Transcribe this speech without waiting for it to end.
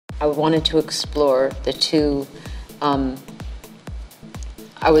I wanted to explore the two, I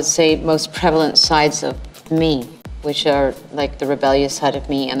would say, most prevalent sides of me, which are like the rebellious side of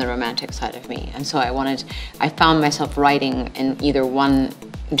me and the romantic side of me. And so I found myself writing in either one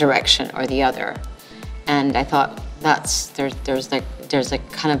direction or the other. And I thought there's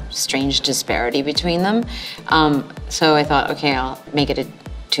like kind of strange disparity between them. So I thought, okay, I'll make it a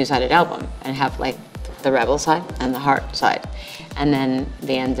two-sided album and have like the rebel side and the heart side. And then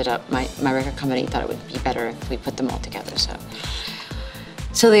they ended up, my record company thought it would be better if we put them all together.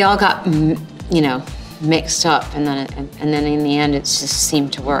 So they all got, you know, mixed up, and then in the end it just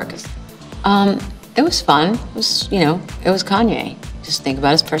seemed to work. It was fun. It was, you know, it was Kanye. Just think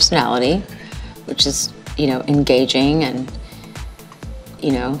about his personality, which is, you know, engaging, and,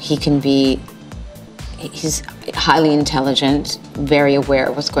 you know, he's highly intelligent, very aware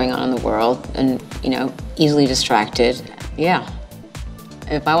of what's going on in the world, and, you know, easily distracted. Yeah.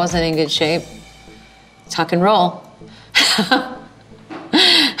 If I wasn't in good shape, tuck and roll.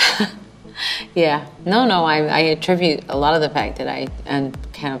 Yeah. No, I attribute a lot of the fact that I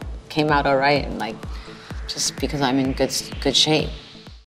kind of came out all right, and like, just because I'm in good shape.